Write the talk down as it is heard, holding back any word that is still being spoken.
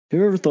Have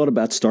you ever thought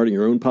about starting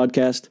your own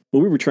podcast?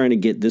 When we were trying to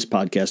get this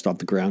podcast off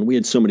the ground, we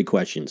had so many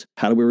questions.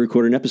 How do we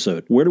record an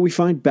episode? Where do we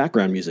find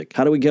background music?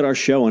 How do we get our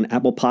show on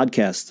Apple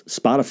Podcasts,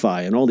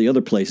 Spotify, and all the other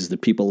places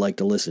that people like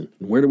to listen?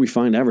 And where do we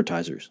find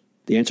advertisers?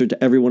 The answer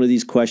to every one of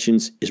these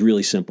questions is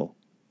really simple.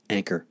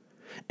 Anchor.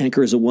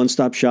 Anchor is a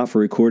one-stop shop for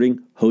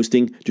recording,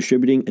 hosting,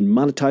 distributing, and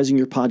monetizing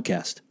your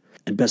podcast.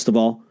 And best of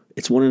all,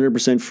 it's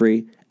 100%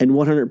 free and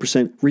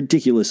 100%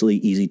 ridiculously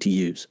easy to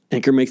use.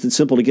 Anchor makes it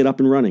simple to get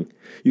up and running.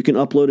 You can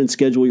upload and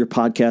schedule your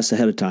podcasts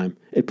ahead of time.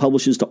 It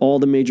publishes to all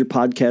the major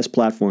podcast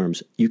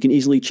platforms. You can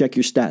easily check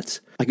your stats.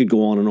 I could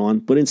go on,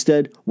 but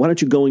instead, why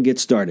don't you go and get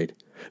started?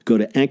 Go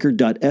to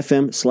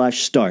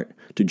anchor.fm/start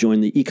to join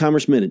the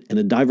e-commerce minute and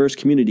a diverse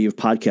community of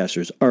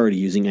podcasters already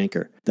using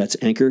Anchor. That's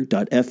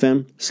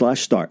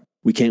anchor.fm/start.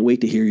 We can't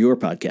wait to hear your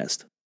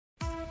podcast.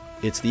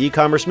 It's the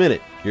E-commerce Minute,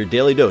 your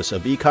daily dose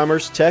of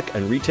e-commerce, tech,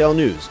 and retail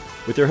news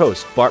with your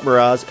hosts Bart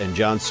Mraz and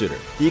John Suter.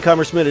 The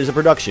E-commerce Minute is a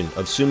production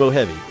of Sumo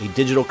Heavy, a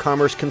digital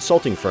commerce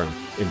consulting firm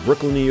in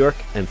Brooklyn, New York,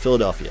 and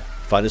Philadelphia.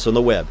 Find us on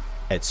the web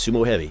at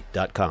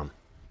sumoheavy.com.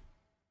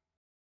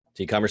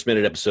 It's E-commerce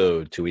Minute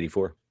episode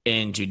 284.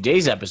 In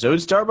today's episode,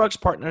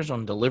 Starbucks partners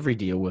on delivery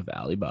deal with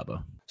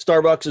Alibaba.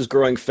 Starbucks is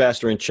growing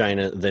faster in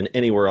China than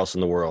anywhere else in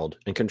the world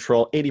and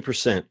control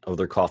 80% of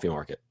their coffee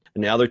market.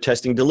 And now they're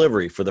testing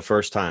delivery for the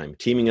first time,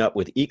 teaming up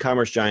with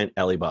e-commerce giant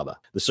Alibaba.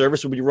 The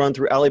service will be run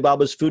through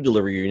Alibaba's food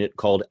delivery unit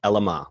called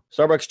Ele.me.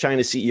 Starbucks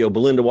China CEO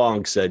Belinda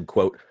Wong said,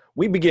 quote,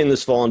 "We begin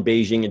this fall in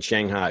Beijing and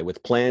Shanghai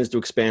with plans to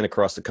expand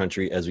across the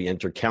country as we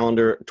enter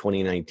calendar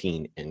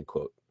 2019, end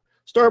quote.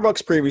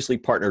 Starbucks previously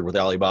partnered with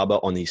Alibaba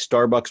on the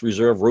Starbucks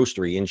Reserve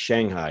Roastery in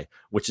Shanghai,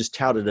 which is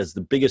touted as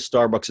the biggest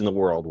Starbucks in the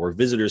world, where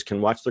visitors can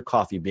watch their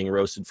coffee being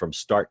roasted from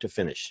start to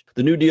finish.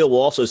 The new deal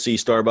will also see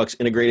Starbucks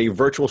integrate a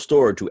virtual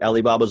store to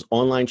Alibaba's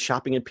online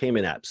shopping and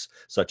payment apps,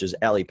 such as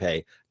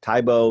Alipay,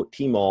 Taibo,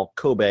 Tmall,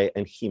 Kobe,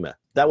 and Hema.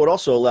 That would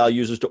also allow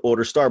users to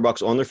order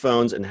Starbucks on their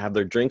phones and have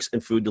their drinks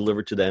and food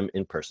delivered to them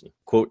in person.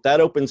 Quote, that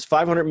opens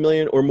 500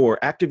 million or more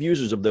active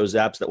users of those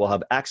apps that will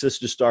have access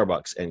to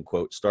Starbucks, end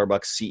quote,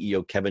 Starbucks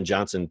CEO Kevin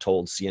Johnson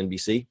told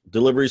CNBC.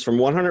 Deliveries from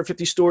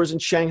 150 stores in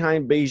Shanghai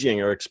and Beijing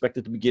are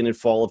expected to begin in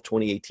fall of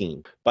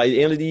 2018. By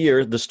the end of the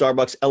year, the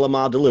Starbucks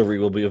Ele.me delivery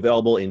will be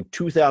available in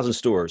 2,000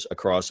 stores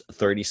across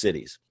 30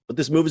 cities. But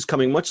this move is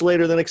coming much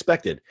later than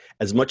expected,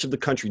 as much of the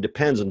country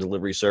depends on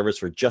delivery service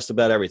for just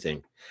about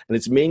everything. And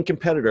its main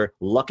competitor,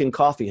 Luckin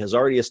Coffee, has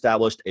already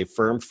established a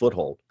firm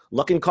foothold.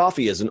 Luckin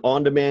Coffee is an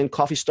on-demand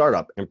coffee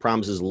startup and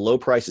promises low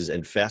prices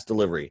and fast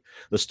delivery.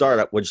 The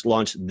startup, which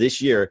launched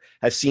this year,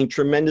 has seen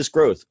tremendous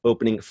growth,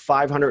 opening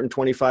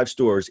 525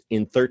 stores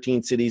in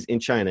 13 cities in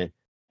China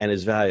and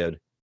is valued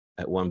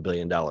at $1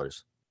 billion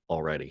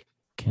already.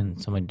 Can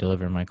somebody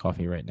deliver my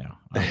coffee right now?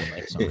 I would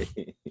like some.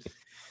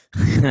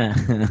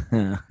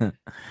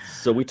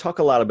 So we talk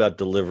a lot about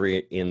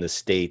delivery in the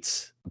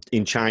States.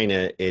 In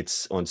China,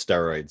 it's on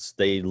steroids.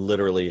 They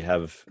literally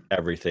have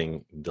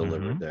everything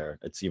delivered there.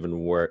 It's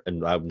even worse,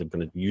 and I'm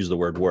going to use the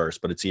word worse,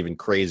 but it's even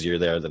crazier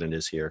there than it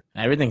is here.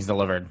 Everything's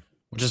delivered,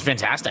 which is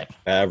fantastic.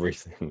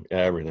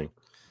 Everything.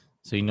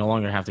 So you no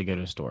longer have to go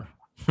to a store.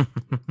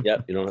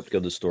 Yep, you don't have to go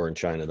to the store in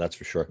China, that's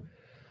for sure.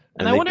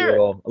 And I wonder,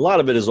 a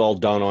lot of it is all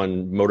done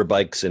on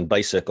motorbikes and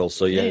bicycles.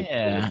 So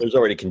yeah, there's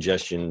already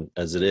congestion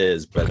as it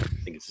is, but I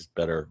think it's just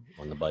better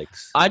on the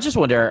bikes. I just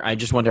wonder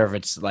if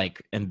it's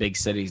like in big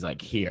cities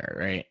like here,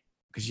 right?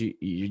 Because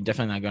you're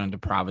definitely not going to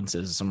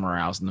provinces somewhere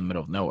else in the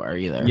middle of nowhere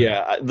either.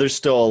 Yeah, there's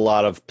still a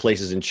lot of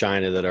places in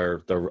China that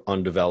are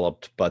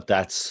undeveloped, but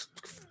that's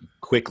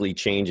quickly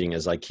changing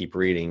as I keep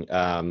reading.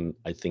 I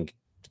think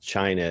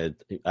China,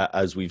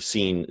 as we've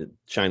seen,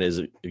 China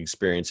is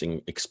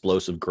experiencing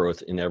explosive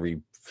growth in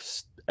every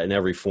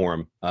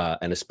form,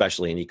 and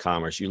especially in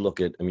e-commerce. You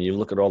look at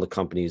all the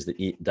companies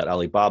that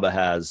Alibaba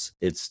has.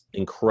 It's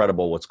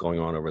incredible what's going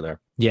on over there.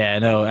 Yeah,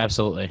 no,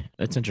 absolutely.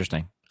 It's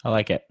interesting. I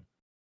like it.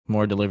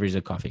 More deliveries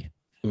of coffee.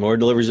 More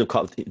deliveries of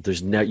coffee.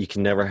 You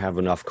can never have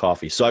enough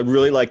coffee. So I'd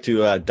really like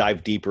to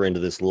dive deeper into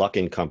this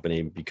Luckin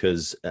company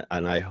because,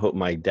 and I hope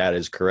my data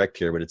is correct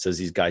here, but it says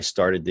these guys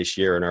started this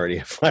year and already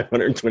have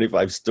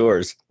 525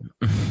 stores.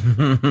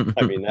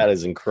 I mean, that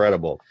is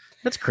incredible.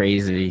 That's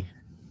crazy.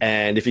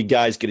 And if you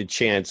guys get a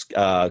chance,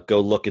 go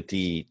look at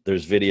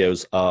there's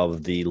videos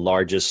of the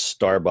largest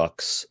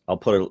Starbucks. I'll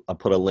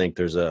put a link.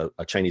 There's a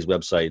Chinese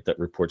website that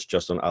reports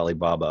just on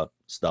Alibaba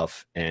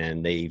stuff.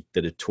 And they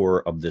did a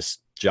tour of this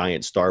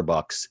giant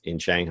Starbucks in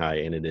Shanghai.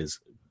 And it is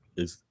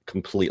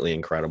completely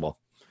incredible.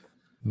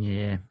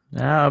 Yeah,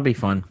 that'll be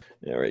fun.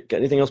 All right. Got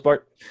anything else,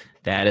 Bart?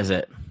 That is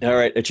it. All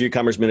right. That's your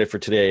e-commerce minute for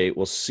today.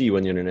 We'll see you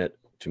on the internet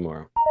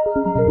tomorrow.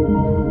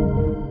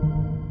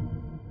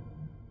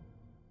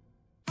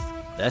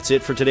 That's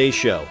it for today's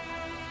show.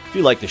 If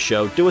you like the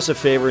show, do us a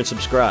favor and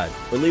subscribe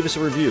or leave us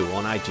a review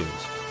on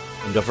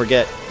iTunes. And don't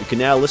forget, you can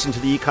now listen to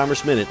the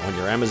E-commerce Minute on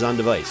your Amazon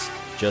device.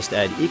 Just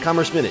add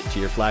E-commerce Minute to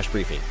your flash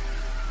briefing.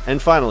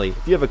 And finally,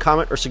 if you have a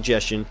comment or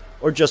suggestion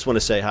or just want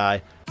to say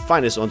hi,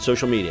 find us on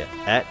social media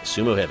at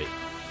Sumo Heavy.